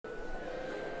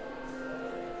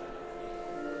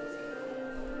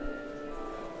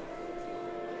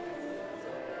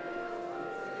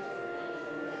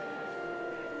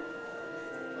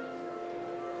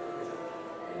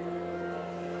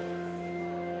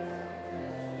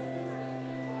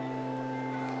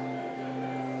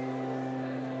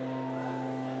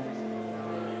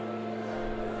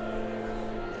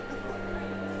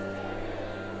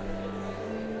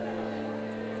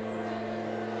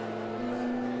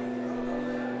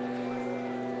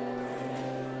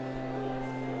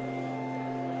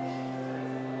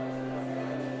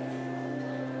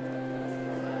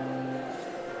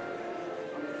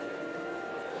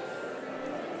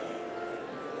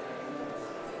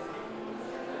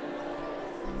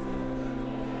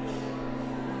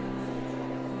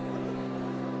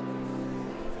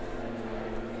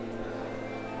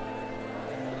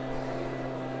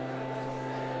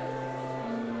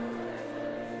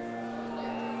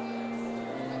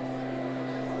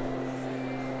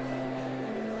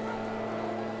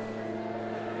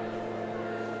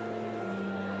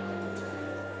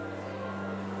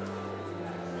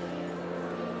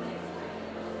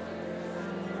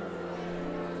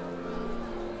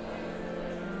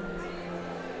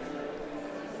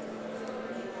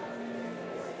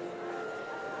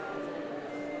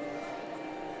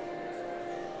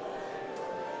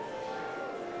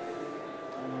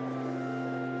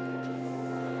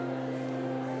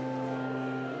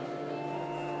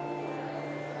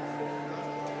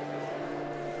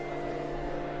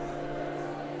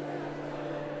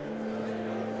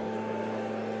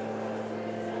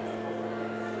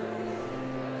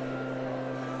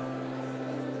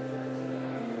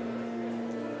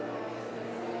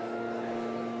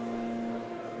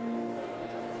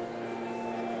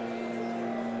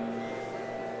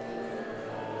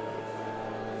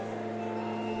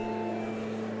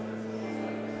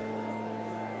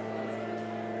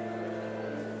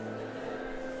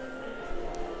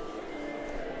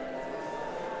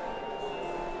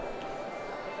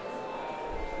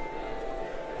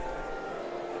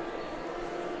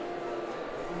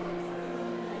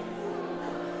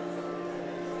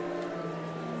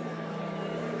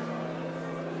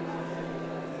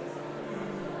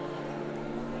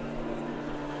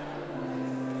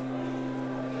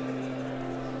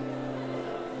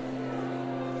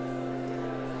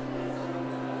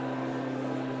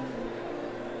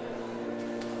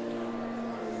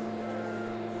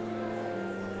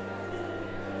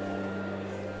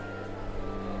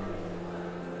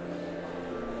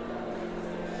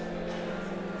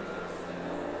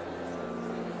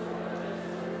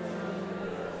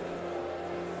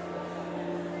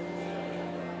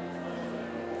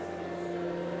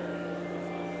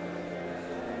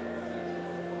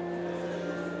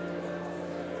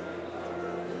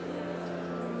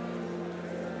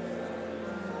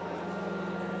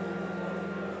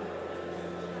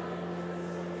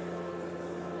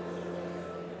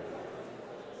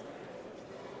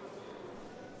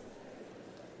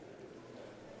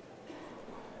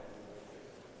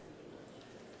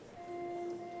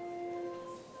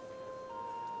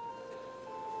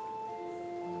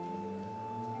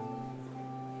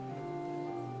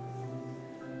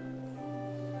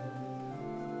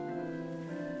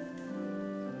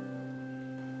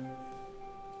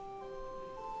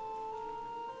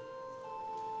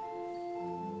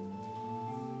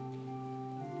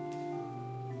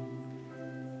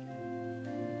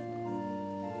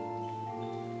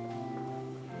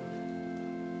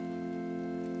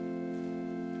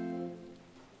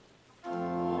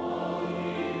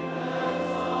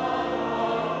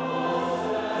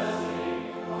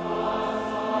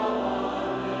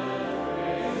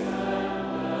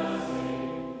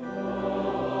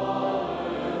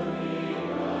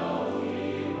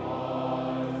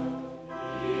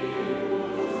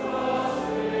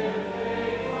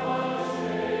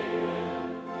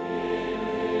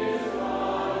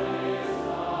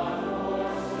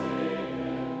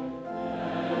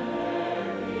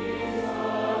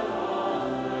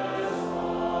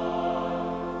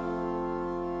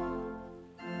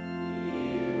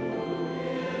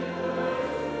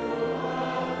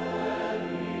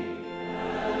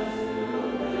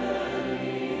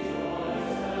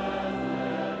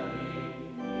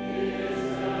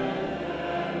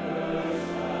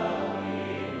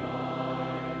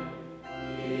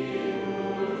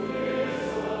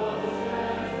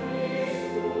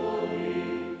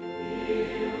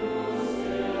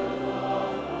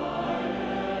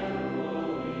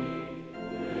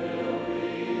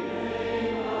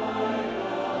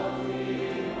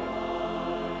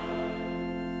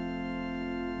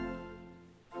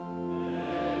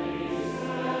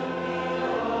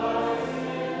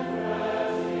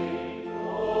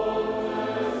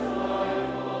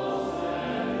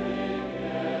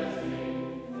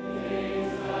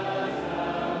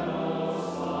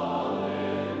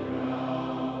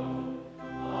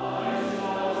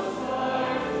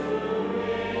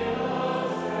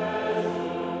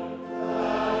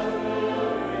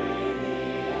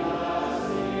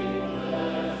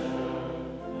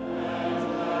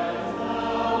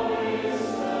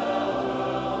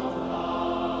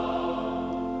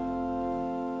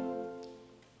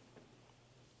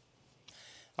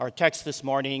Our text this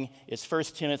morning is 1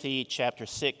 Timothy chapter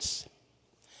 6.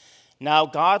 Now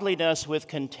godliness with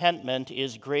contentment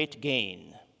is great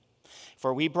gain.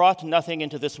 For we brought nothing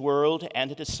into this world,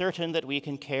 and it is certain that we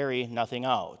can carry nothing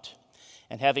out.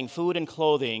 And having food and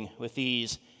clothing, with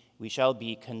these we shall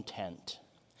be content.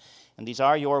 And these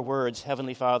are your words,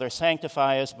 Heavenly Father.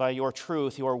 Sanctify us by your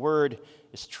truth. Your word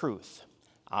is truth.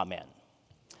 Amen.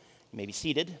 You may be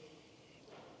seated.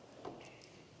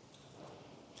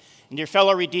 And dear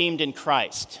fellow redeemed in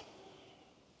Christ,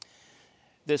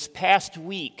 this past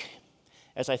week,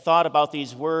 as I thought about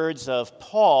these words of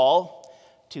Paul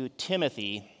to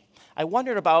Timothy, I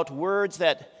wondered about words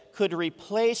that could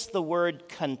replace the word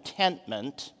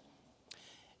contentment,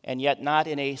 and yet not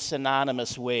in a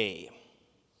synonymous way.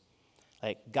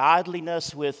 Like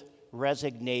godliness with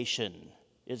resignation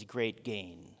is great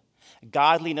gain.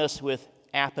 Godliness with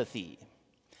apathy.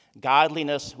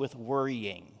 Godliness with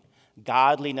worrying.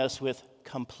 Godliness with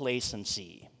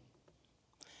complacency.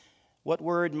 What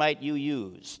word might you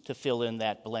use to fill in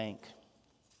that blank?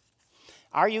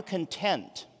 Are you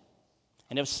content?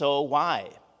 And if so, why?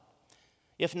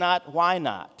 If not, why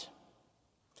not?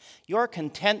 Your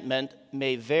contentment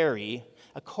may vary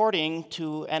according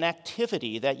to an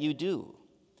activity that you do.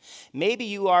 Maybe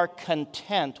you are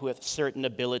content with certain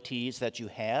abilities that you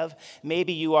have.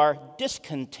 Maybe you are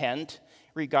discontent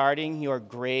regarding your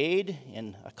grade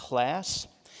in a class.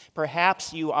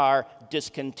 Perhaps you are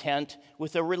discontent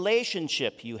with a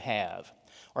relationship you have.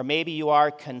 Or maybe you are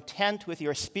content with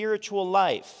your spiritual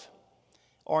life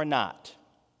or not.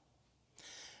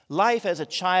 Life as a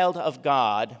child of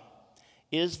God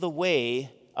is the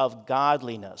way of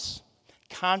godliness.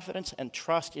 Confidence and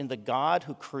trust in the God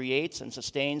who creates and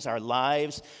sustains our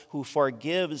lives, who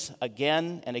forgives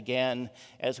again and again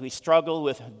as we struggle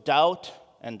with doubt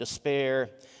and despair,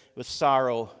 with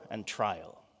sorrow and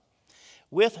trial.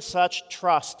 With such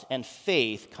trust and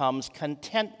faith comes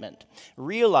contentment,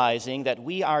 realizing that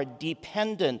we are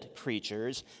dependent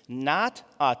creatures, not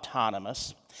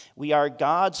autonomous. We are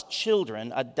God's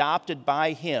children, adopted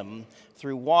by Him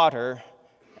through water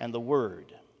and the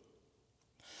Word.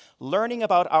 Learning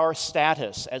about our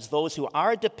status as those who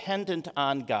are dependent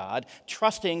on God,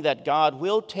 trusting that God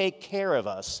will take care of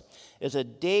us, is a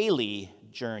daily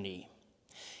journey.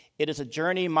 It is a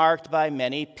journey marked by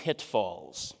many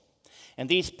pitfalls. And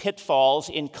these pitfalls,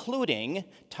 including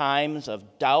times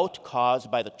of doubt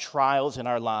caused by the trials in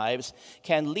our lives,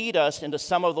 can lead us into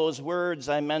some of those words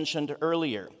I mentioned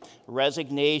earlier: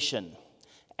 resignation,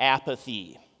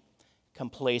 apathy,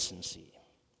 complacency.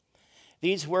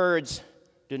 These words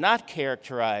do not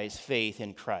characterize faith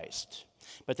in Christ,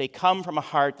 but they come from a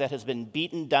heart that has been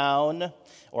beaten down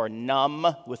or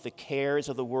numb with the cares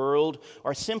of the world,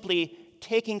 or simply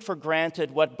taking for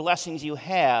granted what blessings you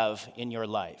have in your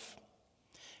life.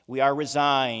 We are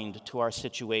resigned to our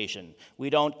situation.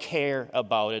 We don't care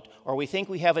about it, or we think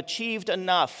we have achieved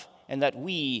enough and that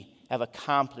we have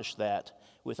accomplished that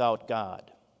without God.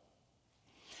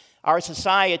 Our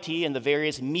society and the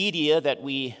various media that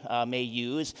we may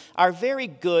use are very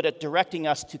good at directing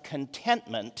us to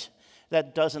contentment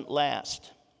that doesn't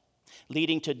last,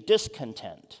 leading to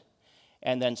discontent,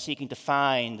 and then seeking to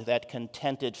find that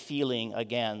contented feeling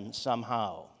again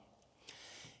somehow.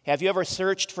 Have you ever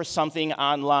searched for something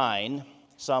online,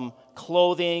 some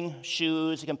clothing,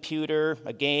 shoes, a computer,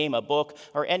 a game, a book,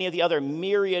 or any of the other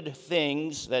myriad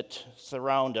things that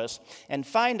surround us, and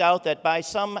find out that by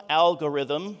some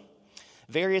algorithm,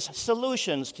 various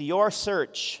solutions to your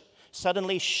search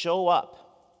suddenly show up?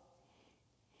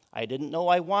 I didn't know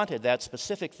I wanted that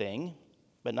specific thing,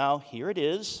 but now here it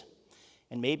is,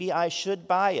 and maybe I should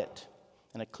buy it.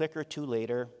 And a click or two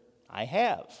later, I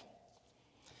have.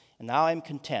 And now I'm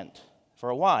content for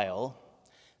a while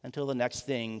until the next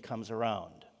thing comes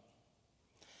around.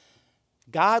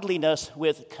 Godliness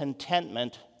with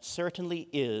contentment certainly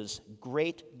is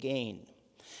great gain.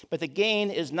 But the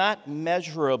gain is not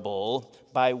measurable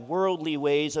by worldly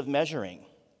ways of measuring.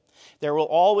 There will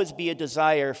always be a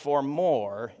desire for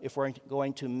more if we're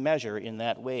going to measure in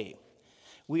that way.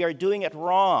 We are doing it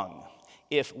wrong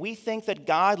if we think that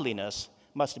godliness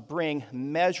must bring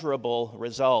measurable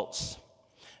results.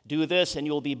 Do this and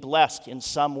you'll be blessed in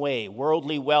some way,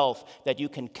 worldly wealth that you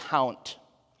can count.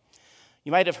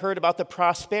 You might have heard about the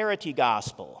prosperity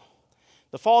gospel.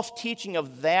 The false teaching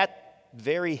of that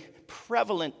very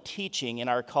prevalent teaching in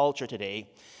our culture today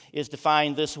is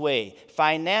defined this way: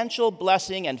 financial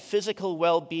blessing and physical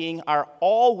well-being are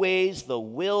always the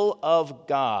will of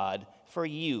God for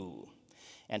you,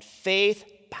 and faith,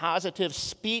 positive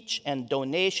speech, and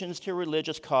donations to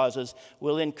religious causes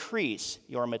will increase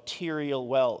your material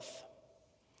wealth.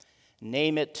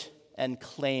 Name it and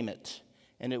claim it,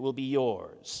 and it will be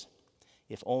yours,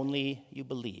 if only you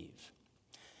believe.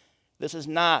 This is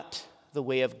not the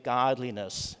way of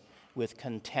godliness with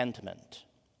contentment.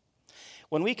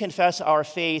 When we confess our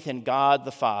faith in God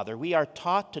the Father, we are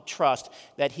taught to trust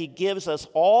that He gives us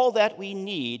all that we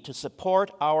need to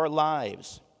support our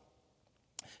lives.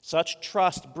 Such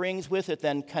trust brings with it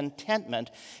then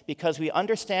contentment because we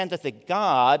understand that the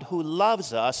God who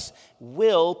loves us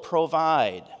will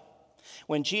provide.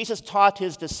 When Jesus taught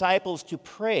His disciples to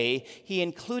pray, He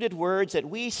included words that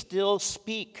we still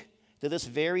speak to this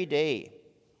very day.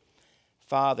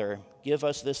 Father, give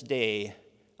us this day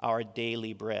our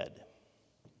daily bread.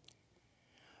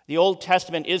 The Old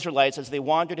Testament Israelites, as they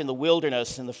wandered in the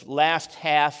wilderness in the last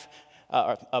half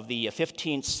of the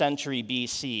 15th century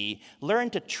BC,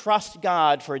 learned to trust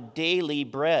God for daily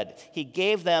bread. He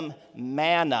gave them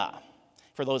manna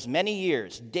for those many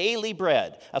years, daily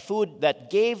bread, a food that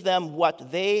gave them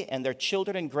what they and their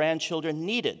children and grandchildren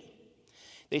needed.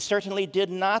 They certainly did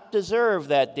not deserve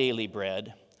that daily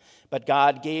bread, but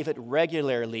God gave it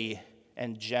regularly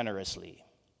and generously.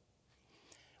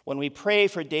 When we pray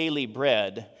for daily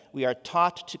bread, we are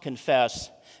taught to confess,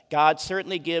 God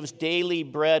certainly gives daily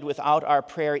bread without our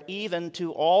prayer, even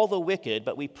to all the wicked,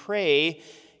 but we pray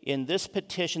in this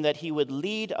petition that He would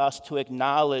lead us to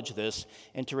acknowledge this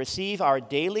and to receive our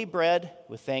daily bread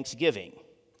with thanksgiving.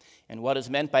 And what is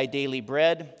meant by daily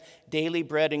bread? Daily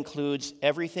bread includes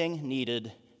everything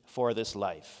needed for this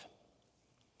life.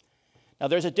 Now,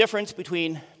 there's a difference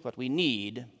between what we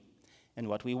need and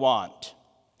what we want.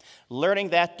 Learning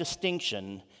that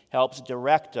distinction helps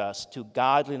direct us to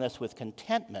godliness with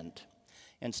contentment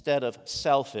instead of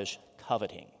selfish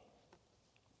coveting.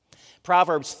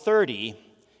 Proverbs 30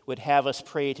 would have us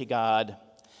pray to God,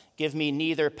 give me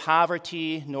neither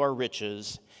poverty nor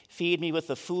riches. Feed me with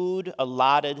the food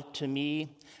allotted to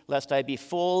me, lest I be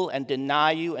full and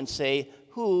deny you and say,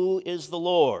 who is the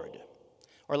Lord?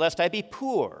 Or lest I be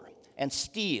poor and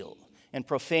steal and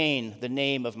profane the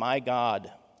name of my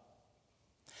God.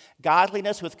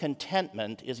 Godliness with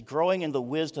contentment is growing in the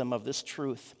wisdom of this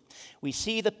truth. We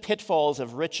see the pitfalls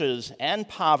of riches and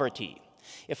poverty.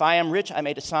 If I am rich, I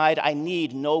may decide I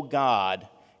need no God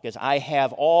because I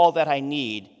have all that I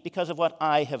need because of what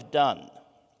I have done.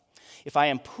 If I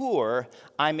am poor,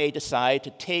 I may decide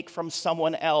to take from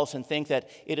someone else and think that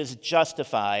it is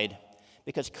justified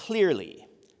because clearly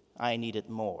I need it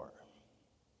more.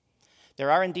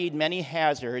 There are indeed many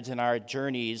hazards in our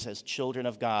journeys as children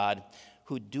of God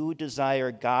who do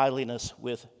desire godliness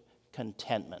with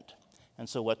contentment. And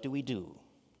so what do?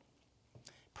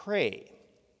 Pray.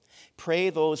 Pray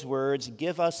those words,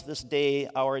 give us this day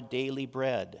our daily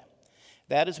bread.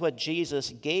 That is what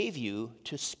Jesus gave you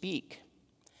to speak.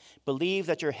 Believe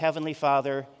that your heavenly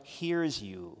Father hears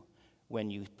you when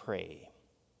you pray.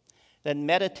 Then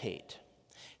meditate.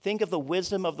 Think of the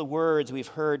wisdom of the words we've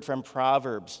heard from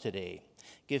Proverbs today.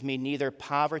 Give me neither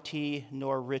poverty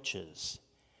nor riches.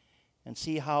 And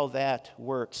see how that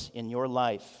works in your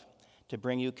life to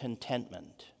bring you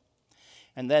contentment.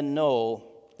 And then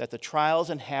know that the trials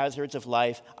and hazards of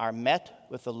life are met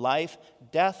with the life,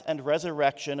 death, and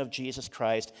resurrection of Jesus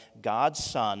Christ, God's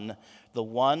Son, the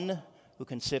one who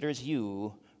considers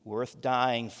you worth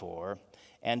dying for,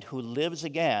 and who lives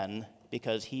again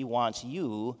because He wants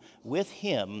you with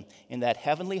Him in that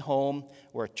heavenly home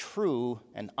where true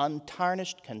and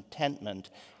untarnished contentment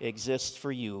exists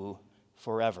for you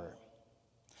forever.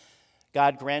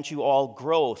 God grant you all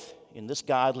growth in this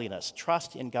godliness,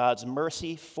 trust in God's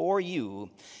mercy for you,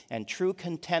 and true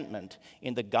contentment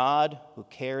in the God who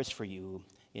cares for you.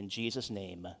 In Jesus'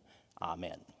 name,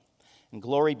 amen. And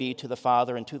glory be to the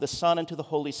Father, and to the Son, and to the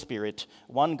Holy Spirit,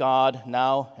 one God,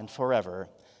 now and forever.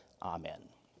 Amen.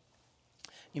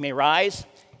 You may rise,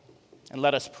 and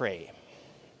let us pray.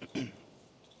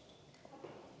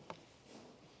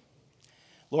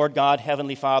 Lord God,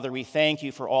 Heavenly Father, we thank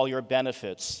you for all your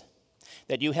benefits,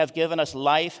 that you have given us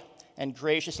life and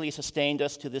graciously sustained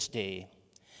us to this day.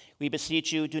 We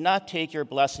beseech you, do not take your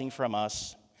blessing from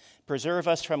us. Preserve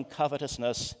us from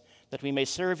covetousness, that we may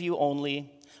serve you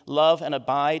only, love and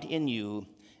abide in you,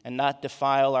 and not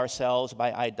defile ourselves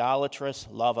by idolatrous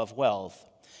love of wealth,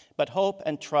 but hope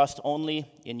and trust only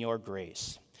in your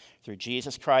grace. Through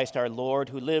Jesus Christ our Lord,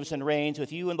 who lives and reigns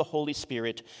with you in the Holy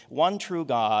Spirit, one true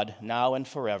God, now and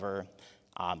forever.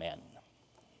 Amen.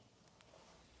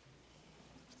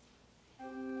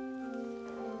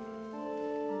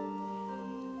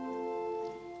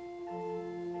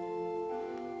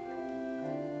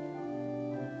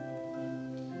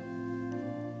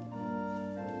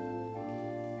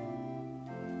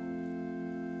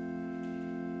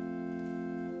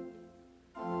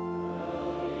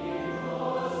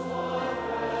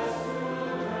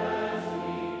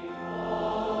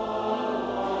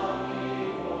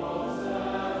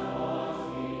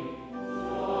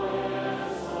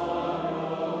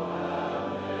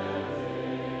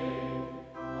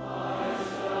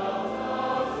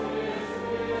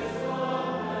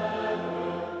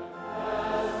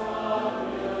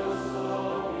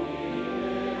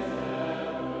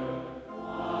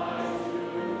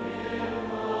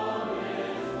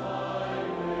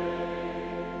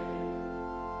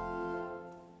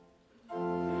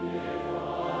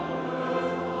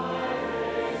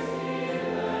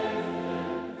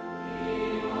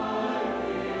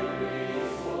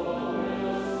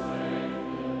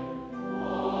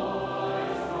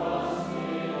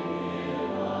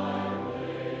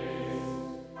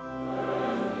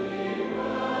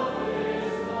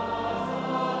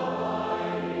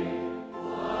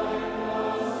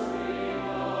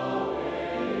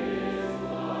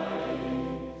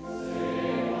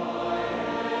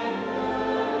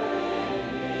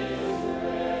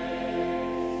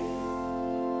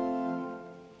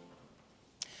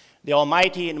 The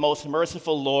Almighty and most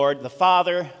merciful Lord, the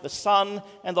Father, the Son,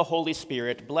 and the Holy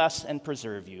Spirit, bless and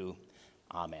preserve you.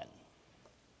 Amen.